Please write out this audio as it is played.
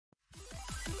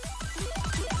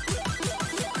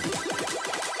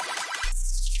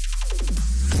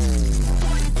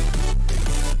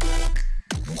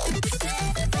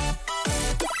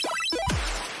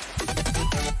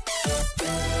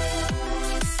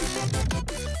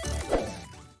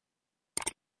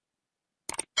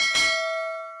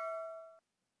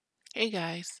Hey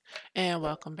guys, and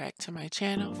welcome back to my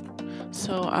channel.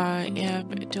 So I am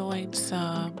doing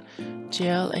some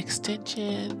gel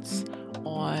extensions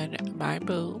on my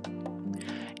boob,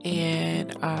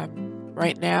 and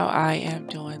right now I am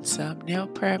doing some nail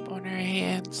prep on her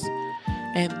hands,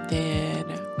 and then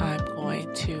I'm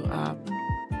going to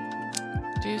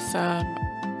do some,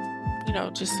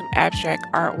 just some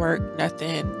abstract artwork.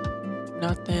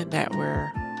 Nothing that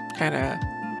we're kind of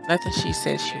nothing she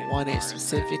said she wanted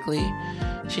specifically.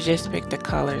 She just picked the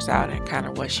colors out and kind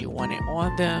of what she wanted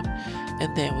on them,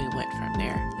 and then we went from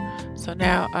there. So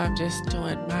now I'm just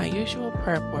doing my usual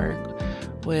prep work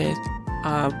with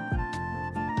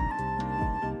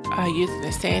using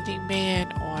the sanding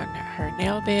band on her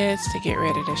nail beds to get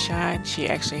ready to shine. She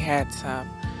actually had some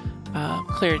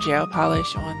clear gel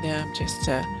polish on them just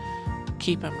to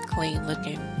keep them clean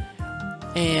looking,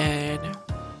 and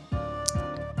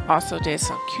also did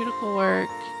some cuticle work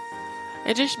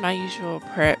and just my usual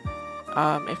prep.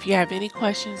 If you have any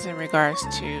questions in regards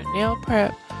to nail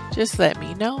prep, just let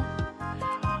me know.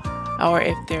 Or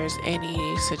if there's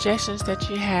any suggestions that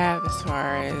you have as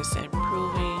far as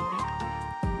improving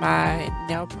my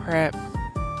nail prep,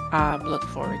 look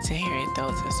forward to hearing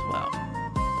those as well.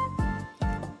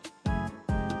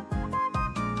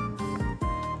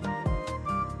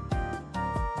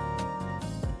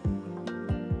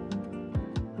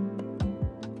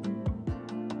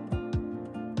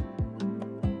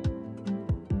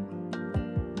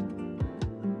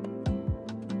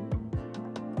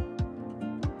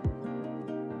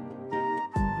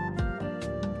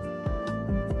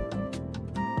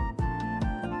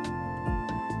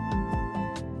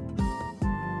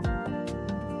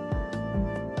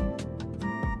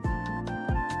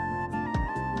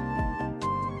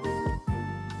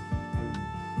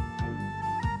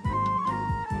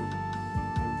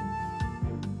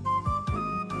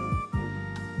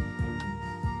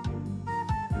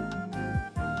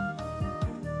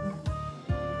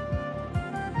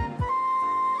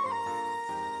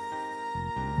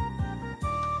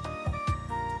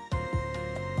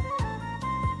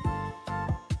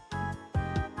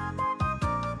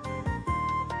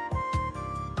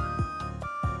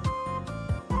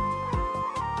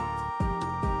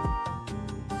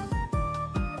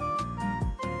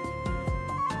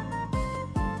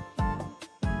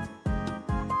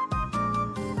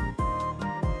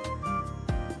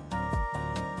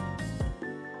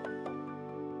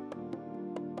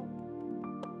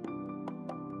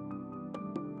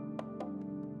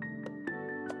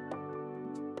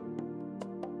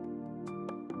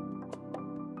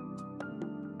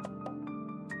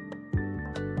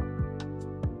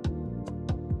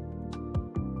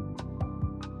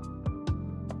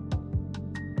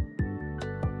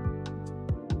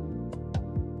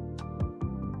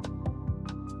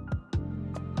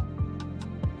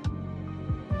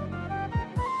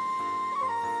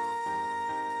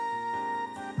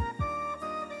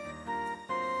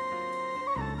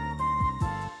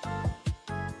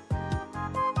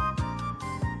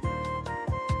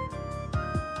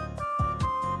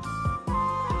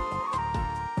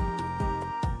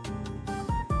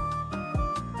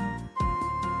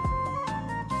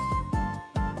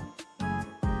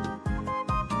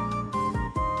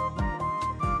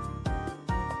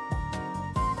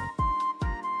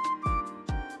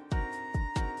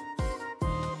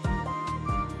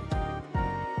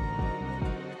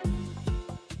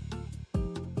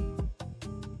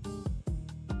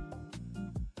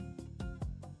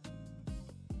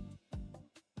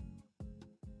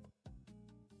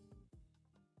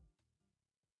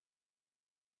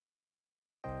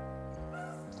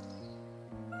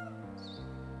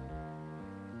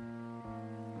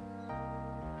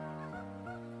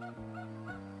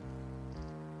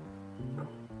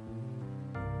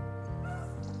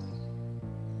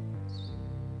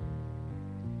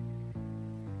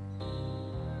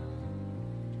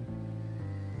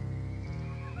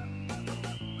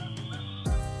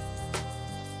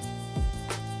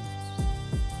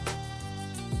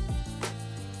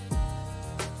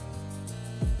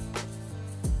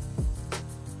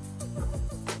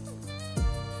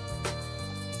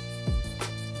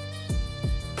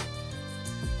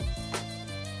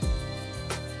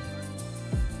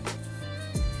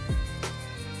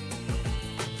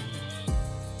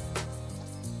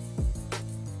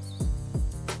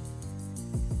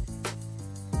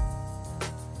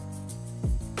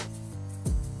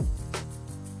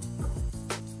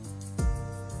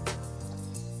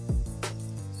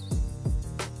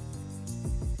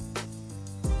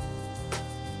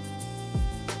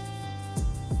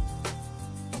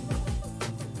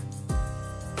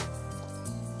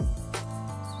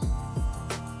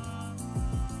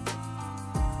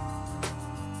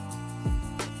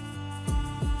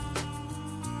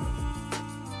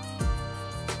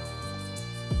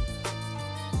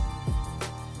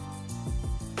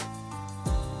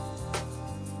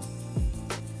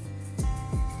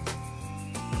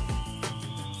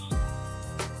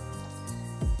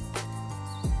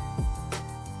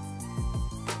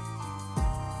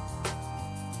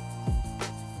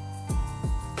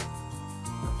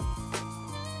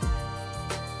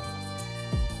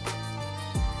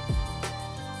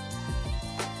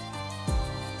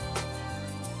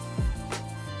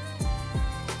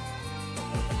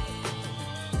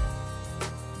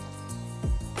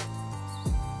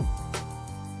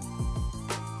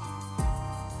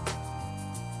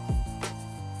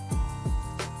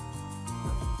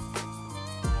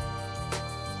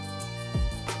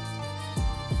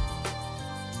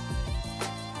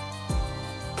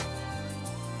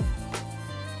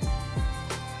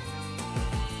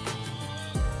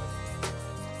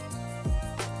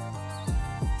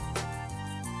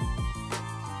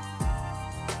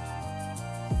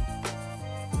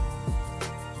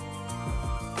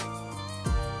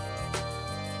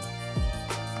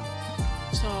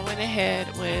 So I went ahead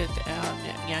with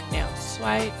Young Nail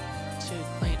Swipe to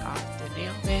clean off the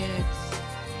nail beds,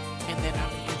 and then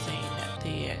I'm using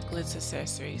the Glitz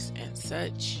Accessories and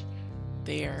Such.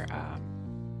 Their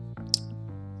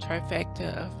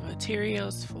trifecta of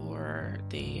materials for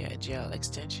the gel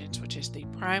extensions, which is the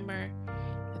primer,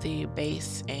 the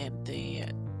base, and the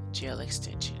gel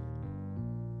extension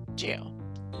gel.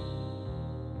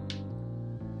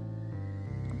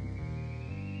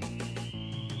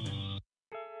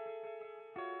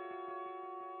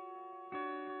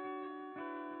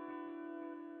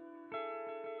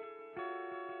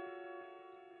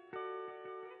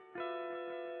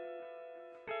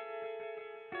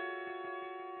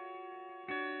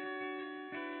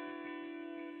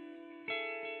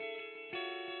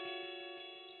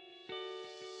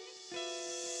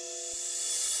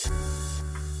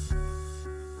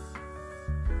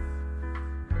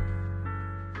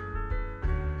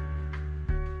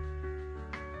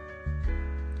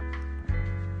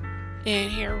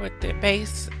 And here with the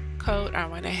base coat, I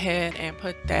went ahead and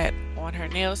put that on her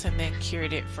nails and then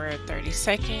cured it for 30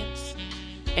 seconds.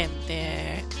 And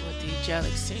then with the gel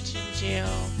extension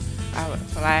gel, I would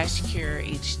flash cure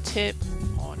each tip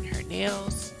on her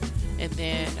nails and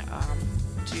then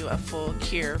do a full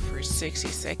cure for 60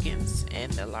 seconds in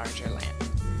the larger lamp.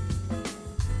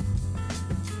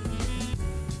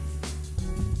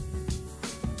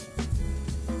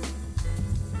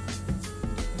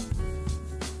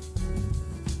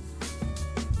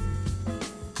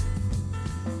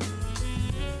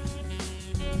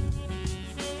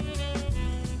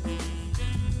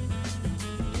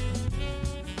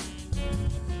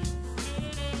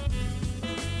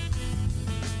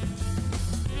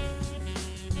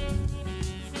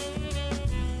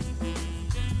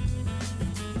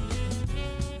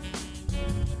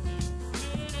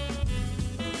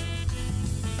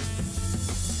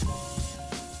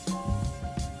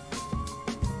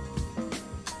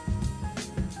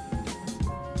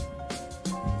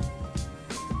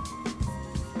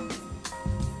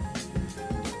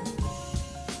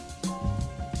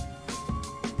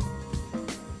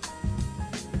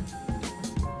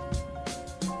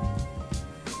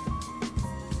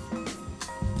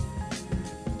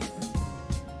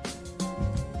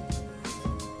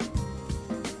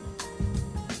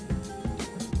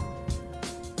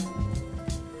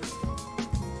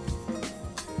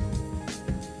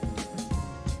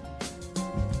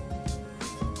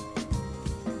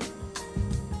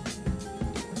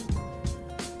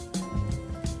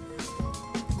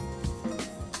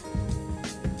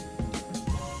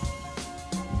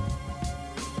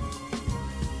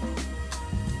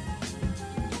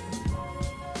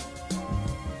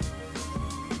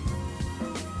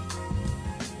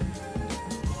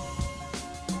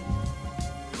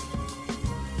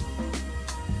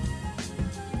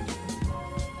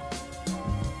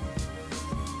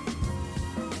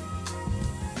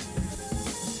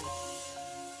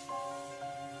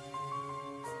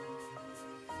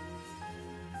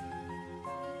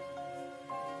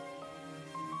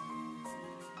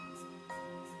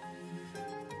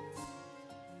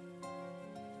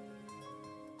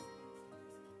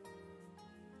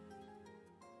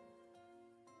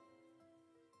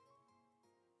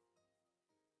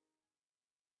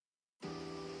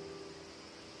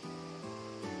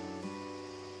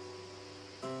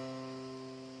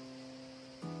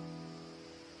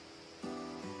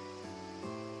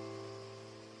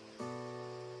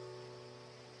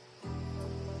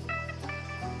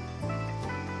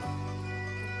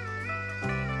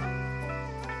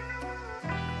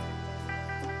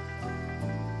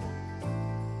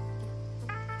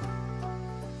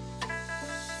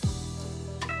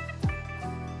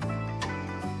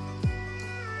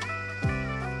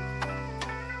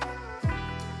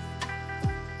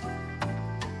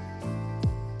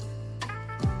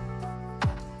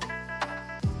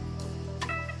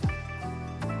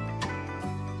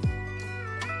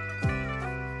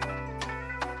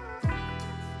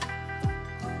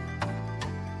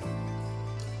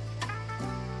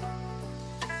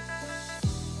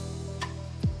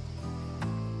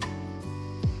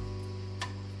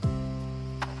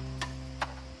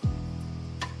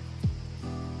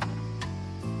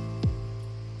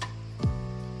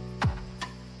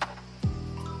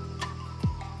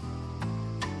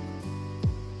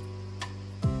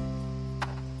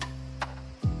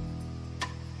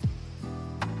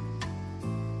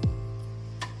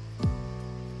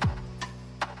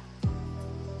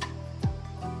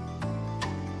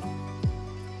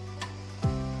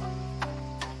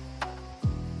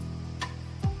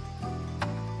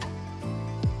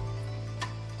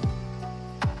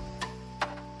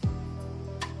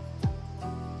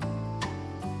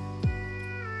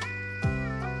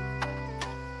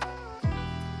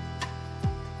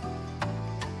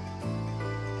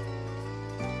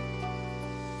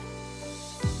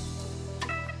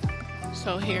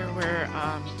 So here we're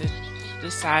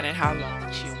deciding how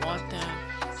long she want them.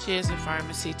 She is a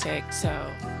pharmacy tech,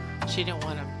 so she didn't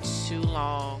want them too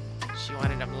long. She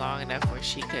wanted them long enough where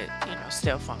she could,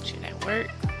 still function at work.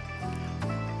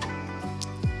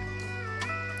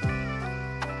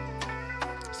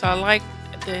 So I like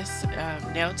this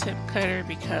nail tip cutter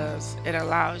because it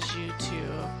allows you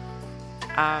to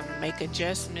make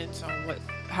adjustments on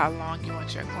how long you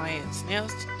want your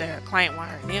the client want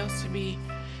her nails to be,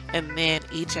 and then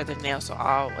each of the nails will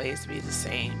always be the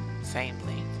same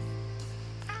length.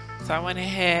 So I went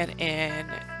ahead and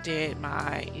did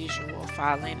my usual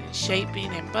filing and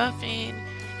shaping and buffing,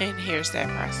 and here's that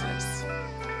process.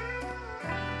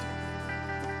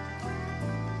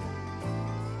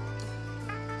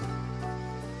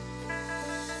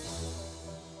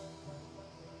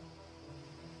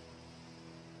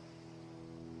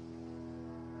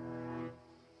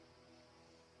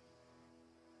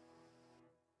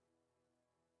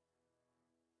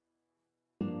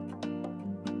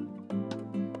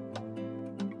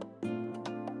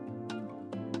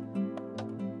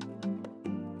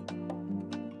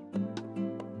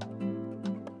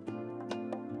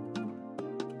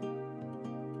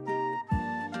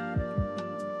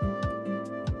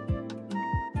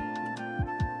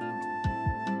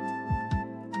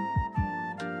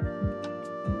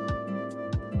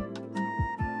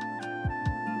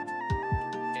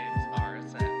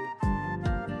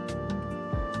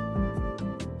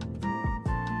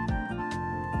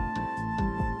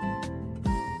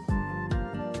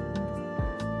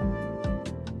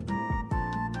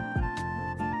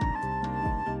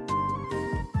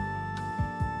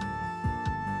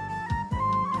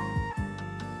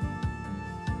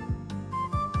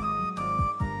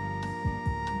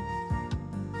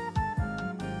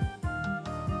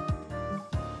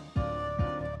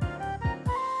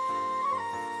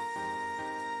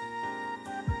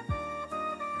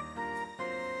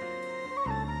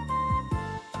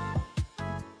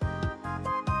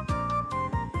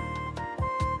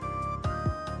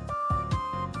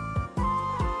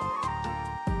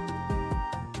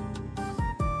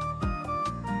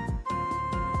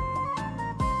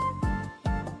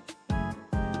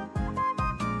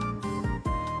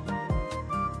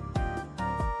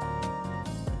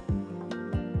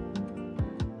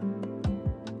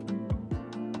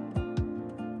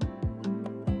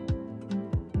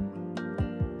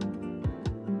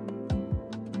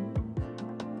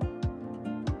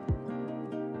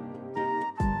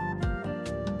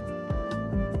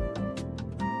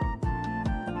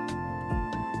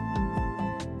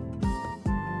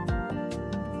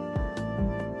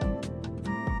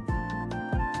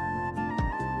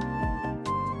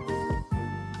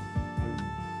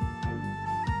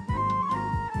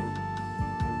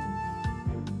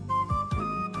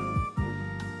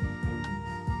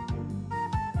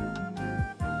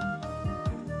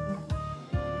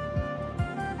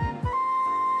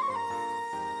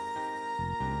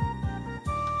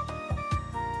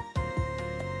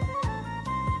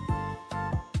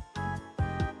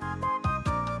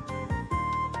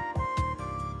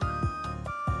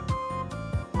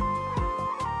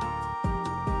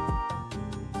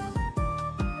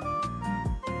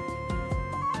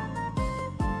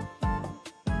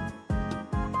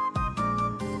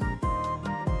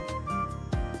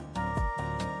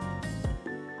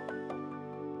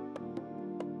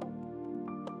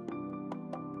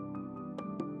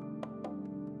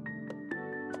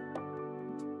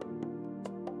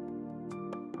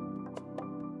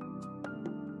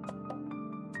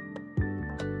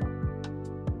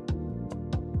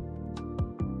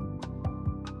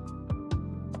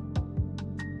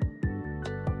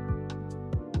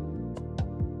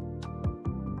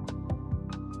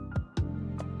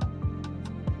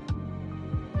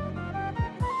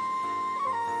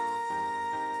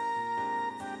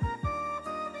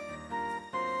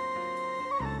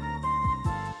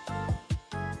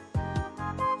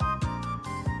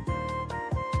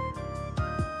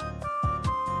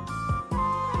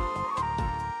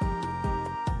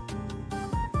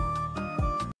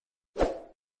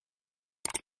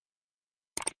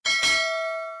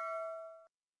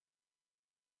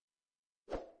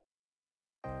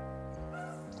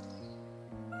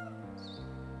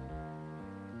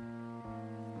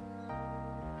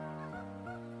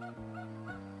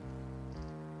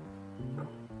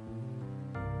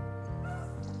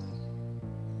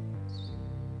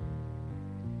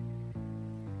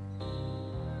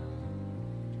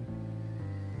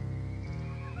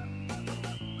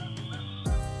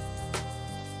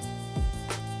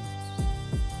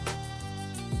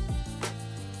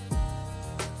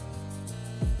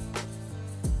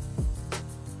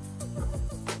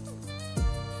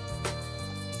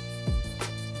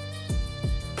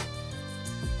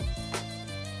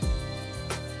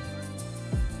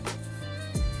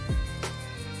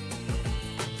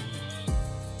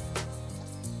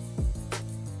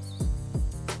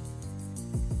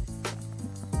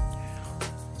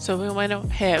 So we went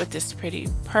ahead with this pretty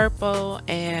purple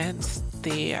and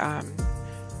the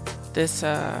this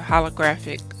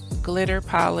holographic glitter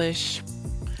polish,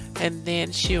 and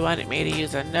then she wanted me to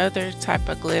use another type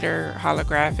of glitter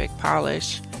holographic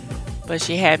polish, but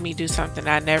she had me do something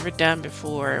I never done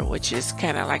before, which is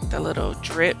kind of like the little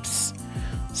drips.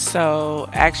 So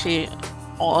actually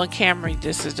on camera,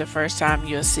 this is the first time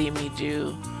you'll see me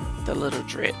do the little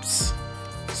drips.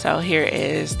 So here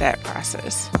is that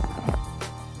process.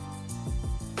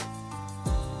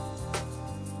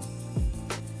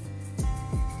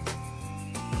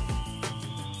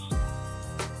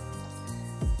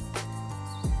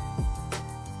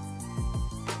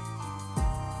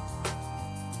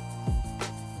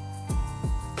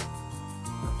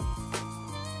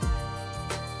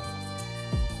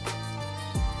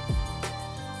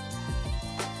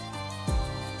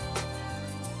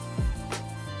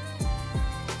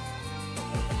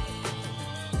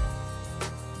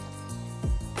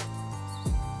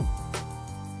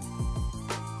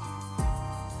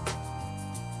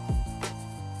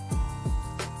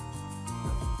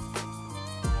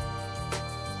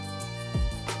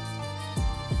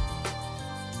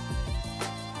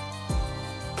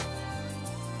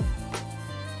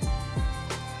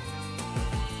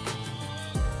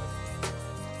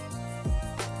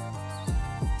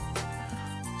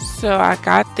 So I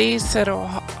got these little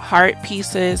heart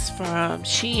pieces from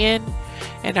Shein,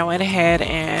 and I went ahead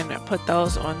and put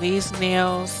those on these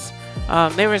nails.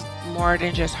 There was more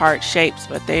than just heart shapes,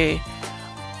 but they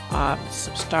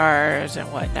some stars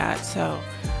and whatnot. So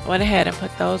I went ahead and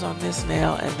put those on this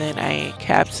nail, and then I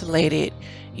encapsulated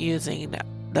using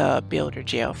the builder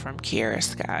gel from Kiara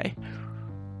Sky.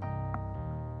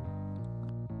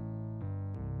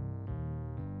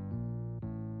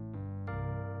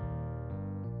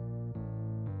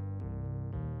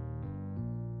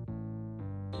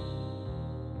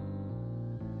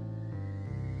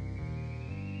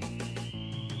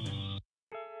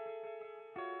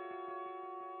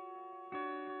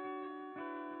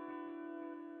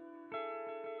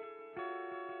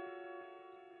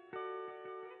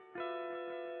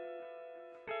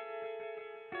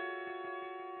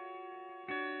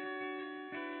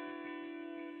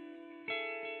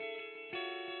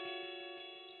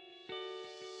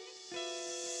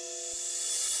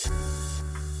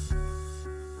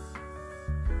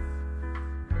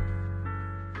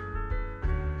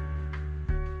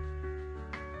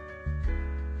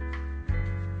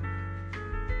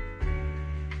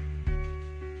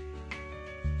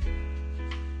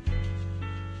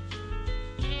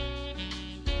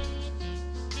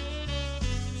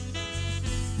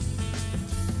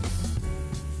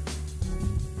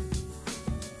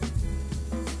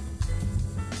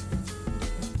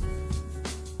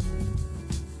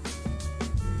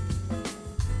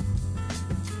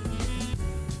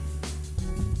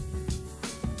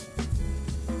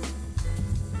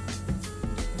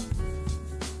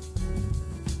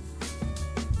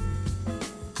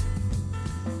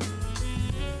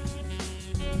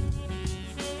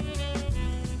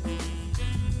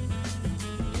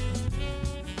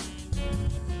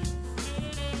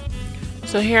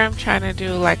 So here I'm trying to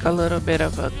do like a little bit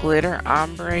of a glitter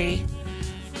ombre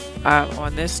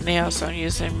on this nail. So I'm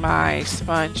using my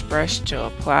sponge brush to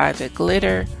apply the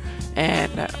glitter,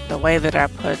 and the way that I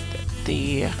put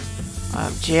the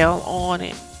gel on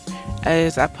it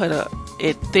is I put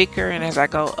it thicker, and as I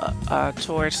go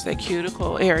towards the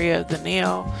cuticle area of the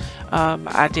nail,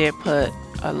 I did put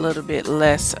a little bit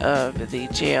less of the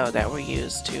gel that we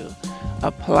used to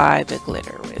apply the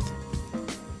glitter with.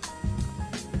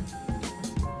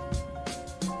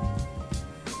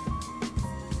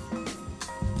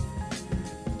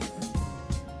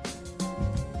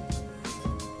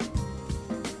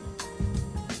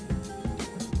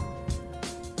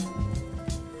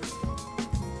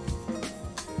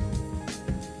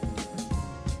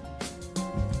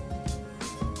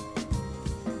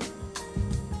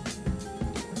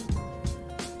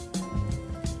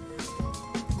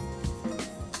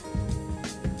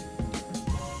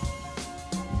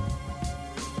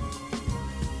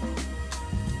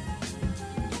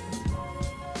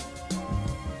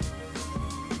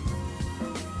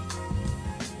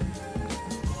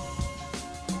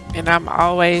 And I'm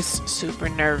always super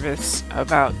nervous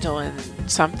about doing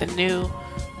something new,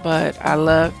 but I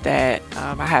love that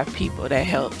I have people that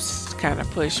helps kind of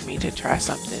push me to try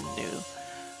something new.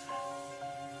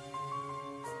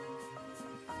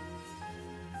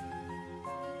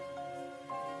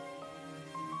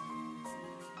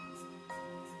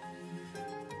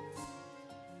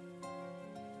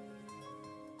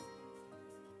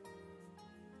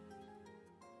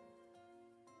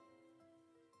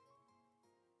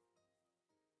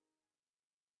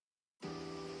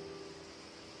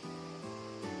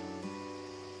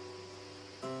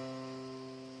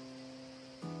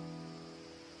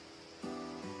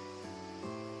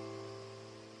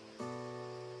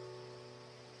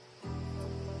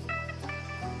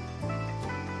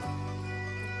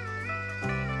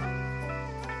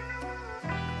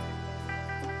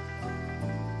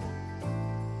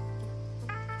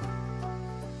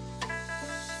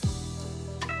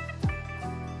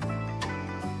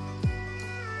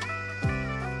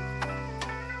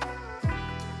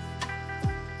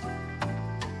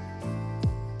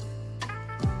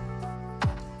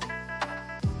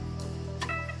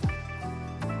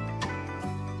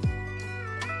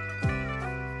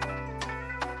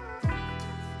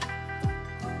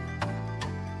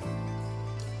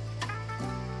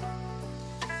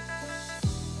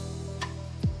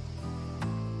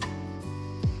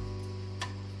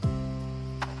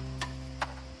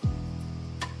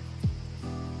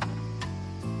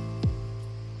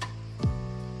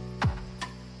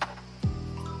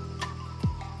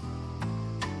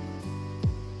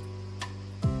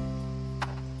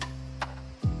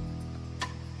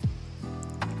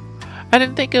 I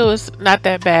didn't think it was not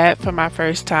that bad for my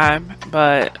first time,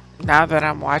 but now that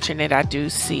I'm watching it, I do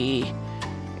see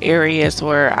areas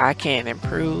where I can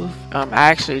improve. I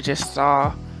actually just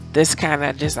saw this kind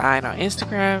of design on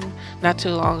Instagram not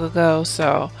too long ago,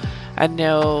 so I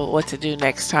know what to do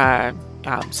next time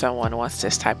someone wants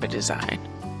this type of design.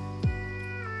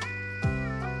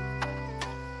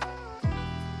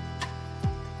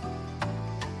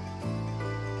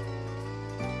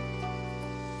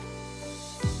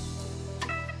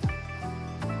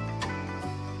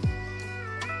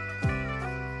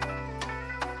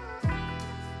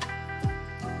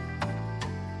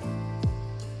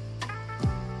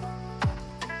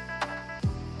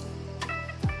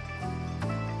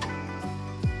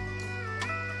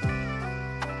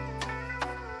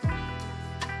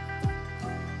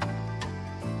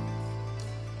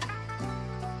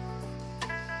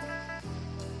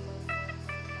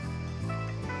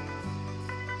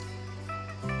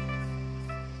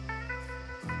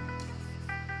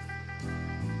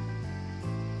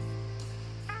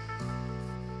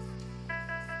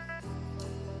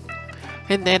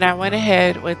 And then I went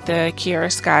ahead with the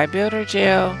Kiara Sky Builder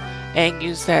Gel and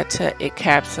used that to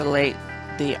encapsulate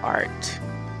the art.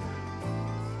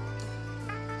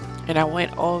 And I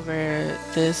went over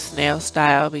this nail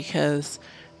style because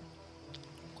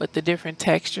with the different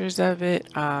textures of it,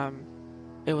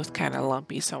 it was kind of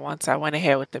lumpy. So once I went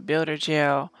ahead with the Builder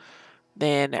Gel,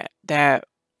 then that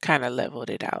kind of leveled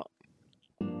it out.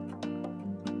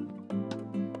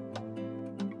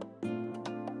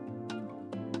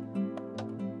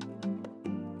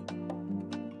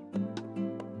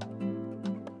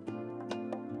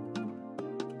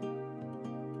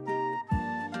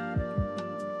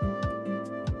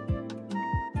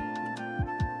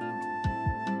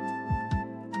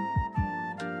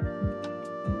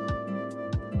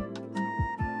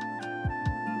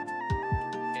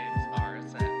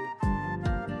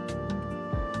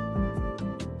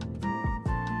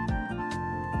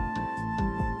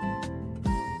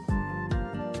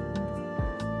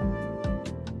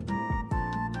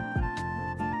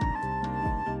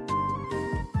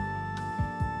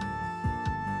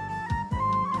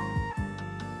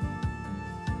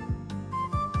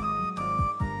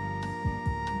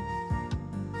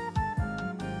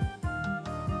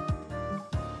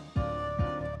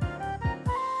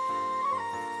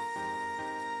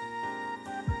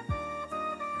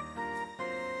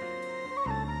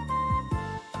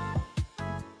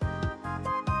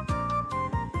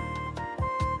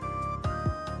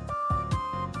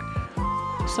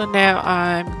 So now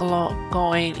I'm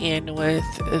going in with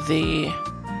the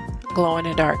glow in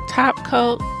the dark top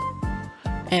coat,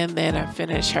 and then I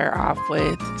finish her off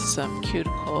with some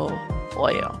cuticle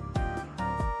oil.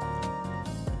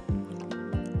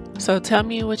 So tell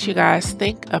me what you guys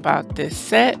think about this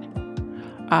set.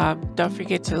 Don't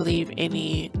forget to leave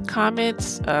any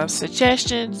comments,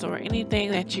 suggestions, or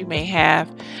anything that you may have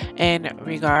in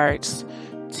regards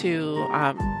to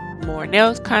more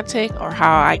nails content or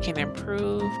how I can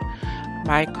improve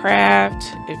my craft.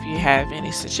 If you have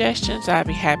any suggestions, I'd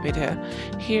be happy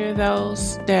to hear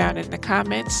those down in the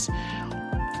comments.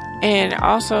 And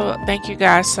also, thank you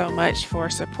guys so much for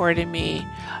supporting me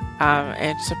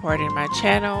and supporting my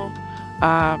channel.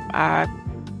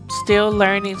 I'm still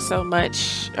learning so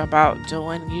much about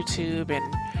doing YouTube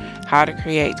and how to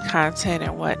create content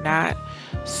and whatnot.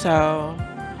 So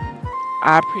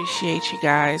I appreciate you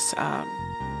guys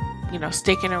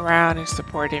sticking around and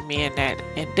supporting me in that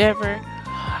endeavor.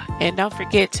 And don't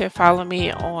forget to follow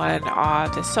me on all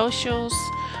the socials.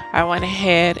 I went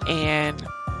ahead and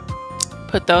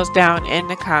put those down in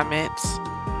the comments,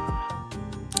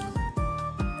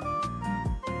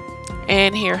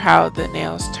 and hear how the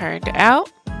nails turned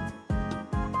out.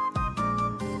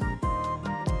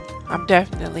 I'm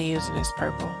definitely using this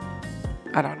purple.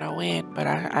 I don't know when, but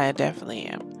I definitely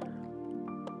am.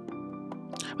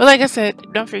 But like I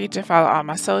said, don't forget to follow all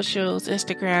my socials: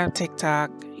 Instagram, TikTok,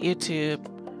 YouTube.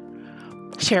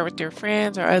 Share with your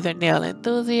friends or other nail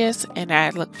enthusiasts, and I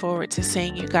look forward to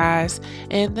seeing you guys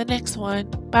in the next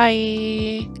one.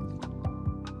 Bye!